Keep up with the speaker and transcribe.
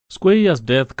Skweyiya's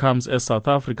death comes as South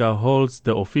Africa holds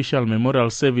the official memorial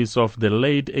service of the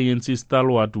late ANC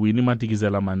stalwart Winnie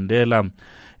Madikizela-Mandela,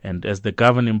 and as the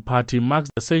governing party marks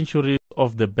the century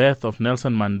of the birth of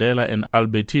Nelson Mandela and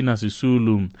Albertina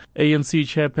Sisulu. ANC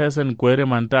chairperson Gwede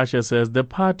Mantashe says the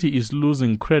party is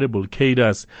losing credible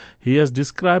cadres. He has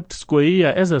described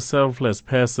Skweyiya as a selfless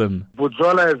person.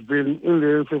 Buzola has been in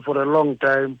the ANC for a long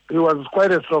time. He was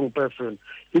quite a strong person.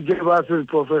 He gave us his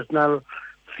professional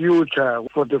future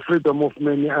for the freedom of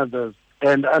many others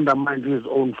and undermined his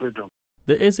own freedom.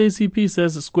 The SACP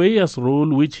says Skweyiya's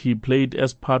role, which he played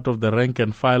as part of the rank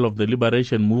and file of the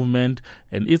liberation movement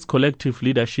and its collective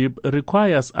leadership,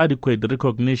 requires adequate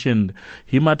recognition.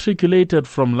 He matriculated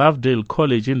from Lovedale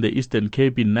College in the Eastern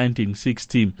Cape in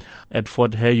 1960. At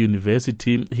Fort Hare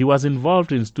University, he was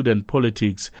involved in student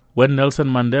politics. When Nelson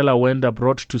Mandela went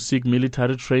abroad to seek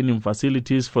military training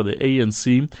facilities for the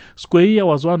ANC, Skweyiya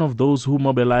was one of those who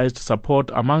mobilized support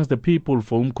amongst the people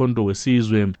for Umkhonto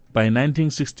weSizwe. By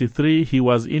 1963, he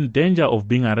was in danger of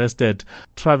being arrested.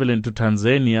 Traveling to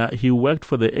Tanzania, he worked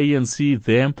for the ANC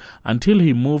there until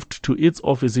he moved to its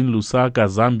office in Lusaka,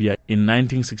 Zambia in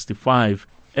 1965.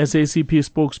 SACP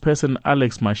spokesperson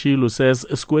Alex Mashilu says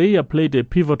Skweyiya played a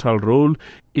pivotal role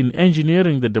in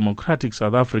engineering the democratic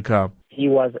South Africa. He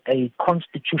was a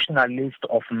constitutionalist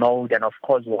of note and of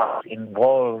course was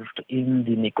involved in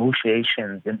the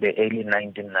negotiations in the early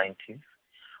 1990s,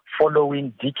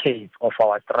 following decades of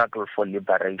our struggle for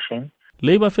liberation.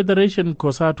 Labour Federation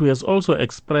COSATU has also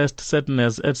expressed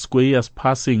sadness at Skweyiya's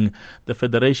passing. The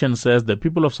federation says the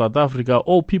people of South Africa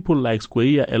owe people like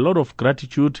Skweyiya a lot of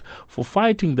gratitude for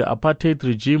fighting the apartheid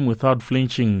regime without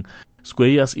flinching.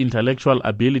 Skweyiya's intellectual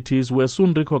abilities were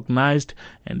soon recognized,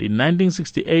 and in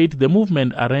 1968 the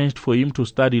movement arranged for him to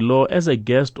study law as a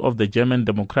guest of the German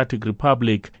Democratic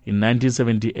Republic. In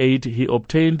 1978 he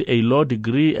obtained a law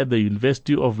degree at the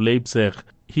University of Leipzig.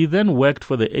 He then worked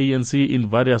for the ANC in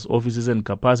various offices and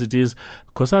capacities.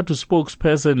 COSATU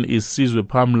spokesperson is Sizwe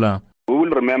Pamla. We will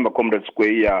remember Comrade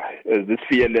Skweyiya as this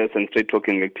fearless and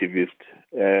straight-talking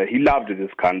activist. He loved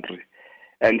this country,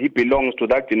 and he belongs to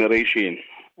that generation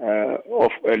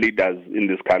of leaders in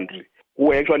this country who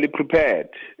were actually prepared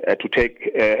to take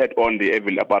head-on the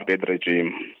evil apartheid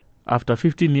regime. After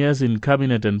 15 years in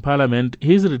cabinet and parliament,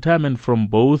 his retirement from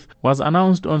both was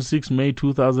announced on 6 May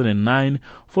 2009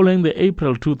 following the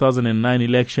April 2009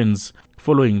 elections.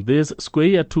 Following this,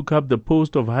 Skweyiya took up the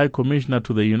post of High Commissioner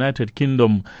to the United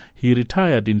Kingdom. He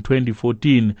retired in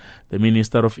 2014. The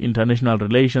Minister of International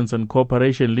Relations and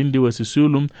Cooperation, Lindiwe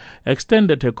Sisulu,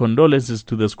 extended her condolences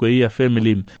to the Skweyiya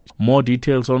family. More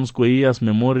details on Skweyiya's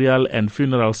memorial and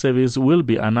funeral service will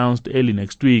be announced early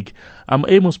next week. I'm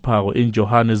Amos Pao in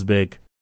Johannesburg.